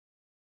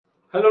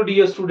Hello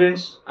dear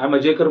students, I am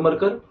Ajay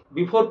Karmarkar.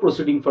 Before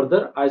proceeding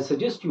further, I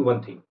suggest you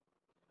one thing.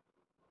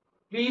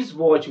 Please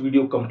watch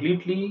video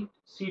completely,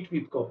 sit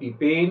with copy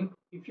pen.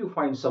 If you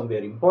find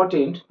somewhere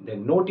important,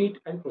 then note it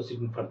and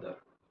proceeding further.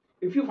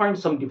 If you find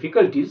some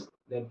difficulties,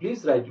 then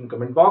please write in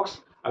comment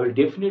box. I will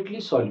definitely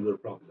solve your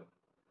problem.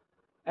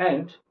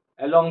 And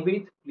along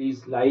with,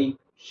 please like,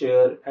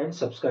 share and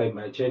subscribe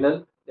my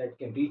channel that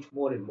can reach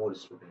more and more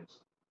students.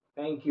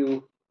 Thank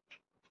you.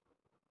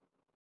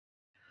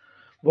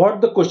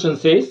 What the question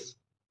says?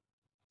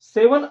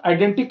 Seven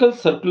identical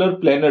circular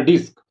planar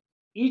discs,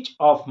 each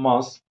of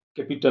mass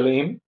capital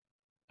M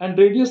and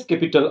radius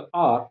capital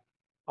R,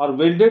 are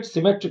welded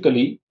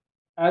symmetrically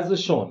as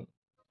shown.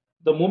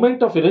 The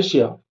moment of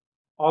inertia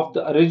of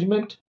the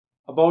arrangement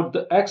about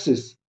the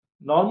axis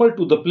normal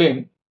to the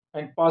plane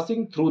and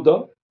passing through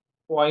the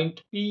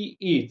point P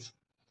is.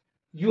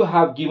 You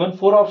have given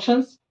four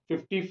options: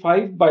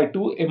 55 by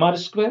 2 mr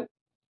square,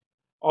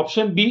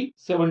 option B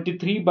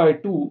 73 by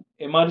 2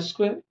 mr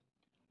square,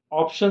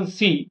 option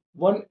C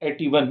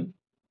 181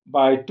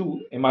 by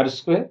 2 mr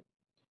square,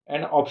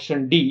 and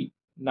option D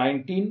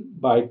 19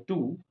 by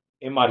 2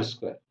 mr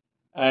square.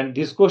 And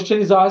this question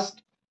is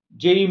asked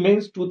JEE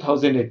Mains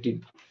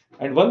 2018.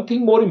 And one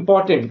thing more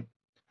important,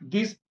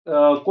 this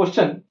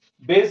question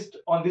based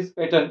on this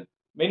pattern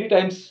many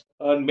times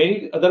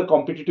many other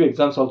competitive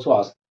exams also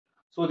asked.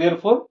 So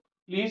therefore,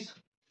 please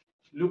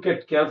look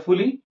at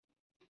carefully.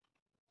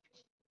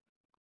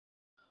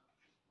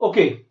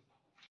 Okay,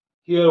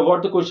 here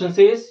what the question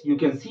says, you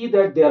can see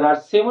that there are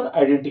seven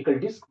identical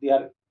discs. They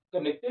are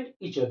connected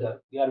each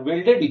other. They are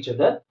welded each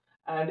other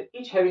and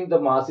each having the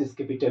mass is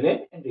capital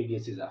M and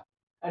radius is R.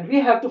 And we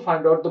have to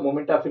find out the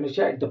moment of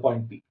inertia at the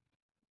point P.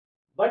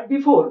 But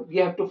before we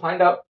have to find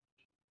out,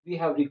 we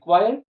have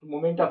required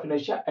moment of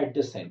inertia at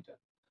the center.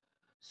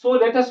 So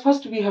let us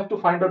first we have to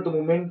find out the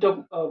moment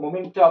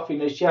of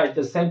inertia at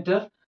the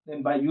center.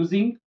 Then by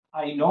using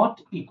I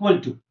naught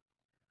equal to,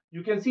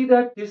 you can see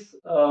that this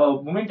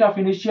moment of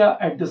inertia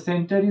at the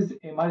center is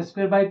mr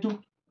square by 2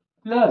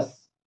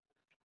 plus.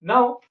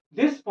 Now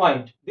this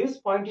point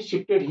is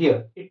shifted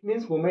here. It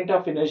means moment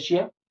of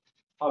inertia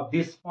of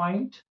this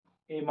point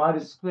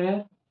mr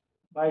square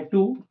by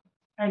 2,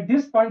 and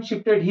this point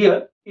shifted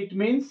here. It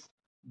means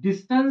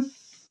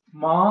distance,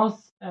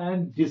 mass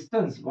and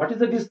distance. What is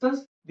the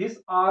distance? This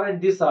r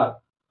and this r.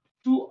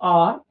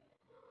 2r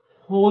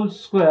whole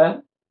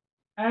square,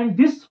 and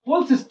this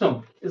whole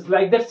system is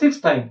like that 6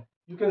 times.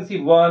 You can see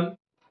 1,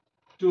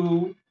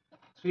 2,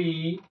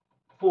 3,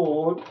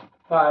 4,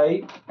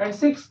 5 and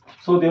 6.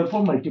 So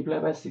therefore multiply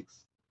by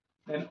 6.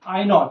 Then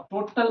I naught,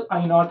 total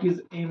I naught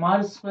is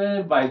mr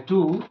square by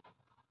 2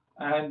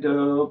 and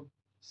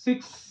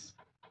 6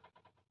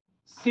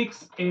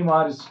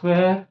 mr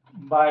square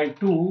by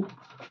 2.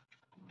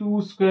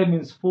 2 square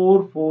means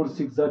 4, 4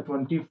 6 are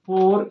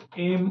 24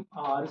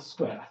 mr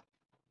square.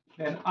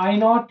 Then I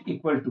naught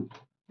equal to,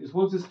 this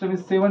whole system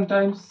is 7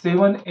 times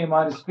 7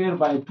 mr square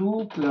by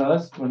 2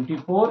 plus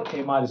 24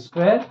 mr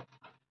square.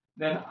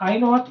 Then I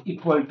naught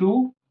equal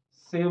to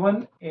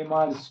 7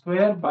 mr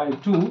square by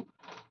 2.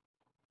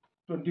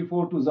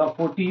 24 to the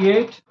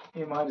 48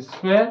 mr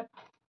square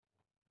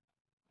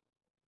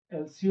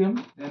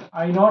LCM. Then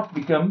I naught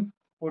become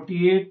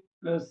 48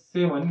 plus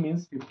 7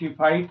 means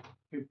 55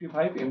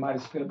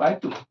 mr square by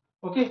 2.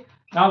 Okay,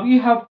 now we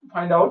have to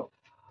find out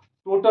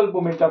total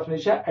moment of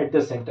inertia at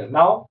the center.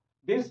 Now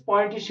this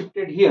point is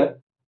shifted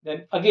here.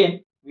 Then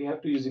again we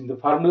have to using the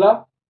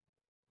formula.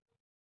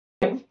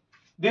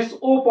 This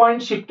O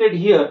point shifted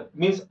here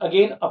means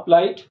again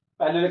applied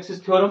parallel axis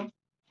theorem.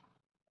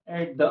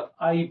 At the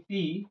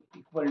IP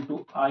equal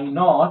to I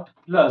naught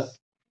plus,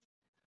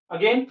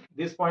 again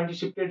this point is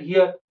shifted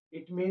here.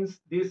 It means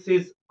this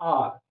is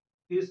R.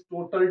 This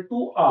total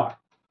 2R.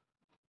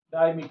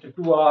 Diameter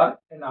 2R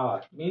and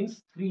R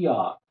means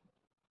 3R.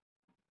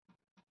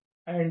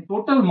 And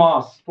total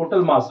mass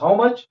how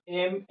much?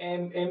 M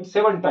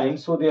 7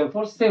 times. So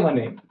therefore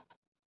 7M.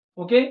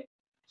 Okay.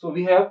 So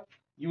we have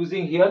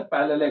using here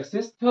parallel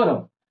axis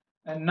theorem.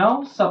 And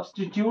now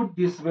substitute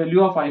this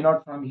value of I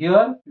naught from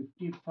here.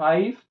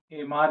 55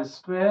 mr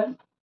square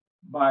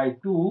by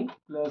 2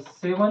 plus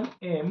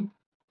 7m.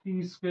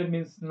 3 square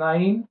means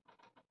 9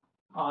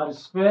 r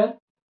square.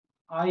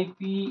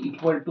 IP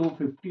equal to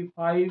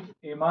 55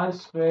 mr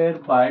square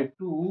by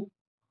 2.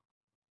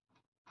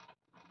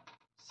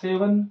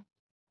 7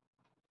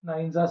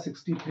 9s are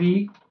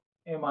 63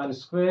 mr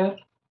square.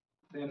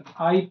 Then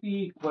IP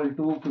equal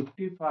to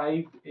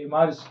 55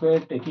 mr square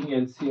taking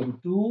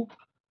LCM 2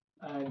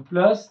 and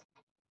plus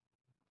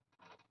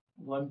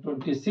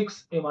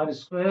 126 mr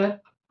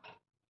square.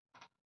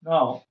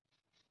 Now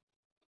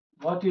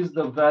what is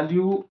the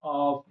value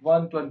of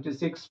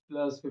 126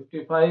 plus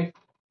 55?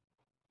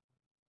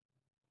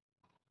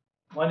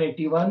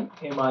 181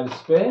 mr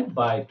square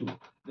by 2.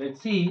 Let's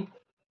see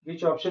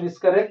which option is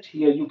correct.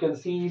 Here you can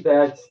see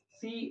that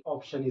C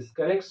option is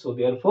correct. So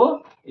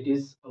therefore it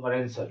is our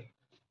answer.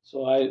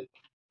 So I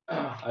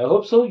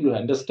hope so you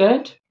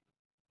understand.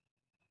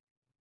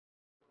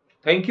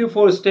 Thank you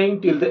for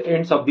staying till the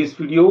ends of this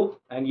video.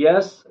 And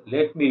yes,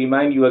 let me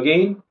remind you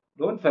again,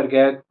 don't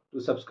forget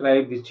to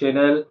subscribe this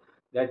channel.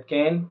 That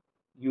can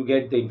you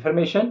get the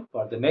information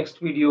for the next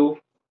video.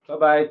 Bye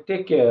bye.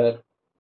 Take care.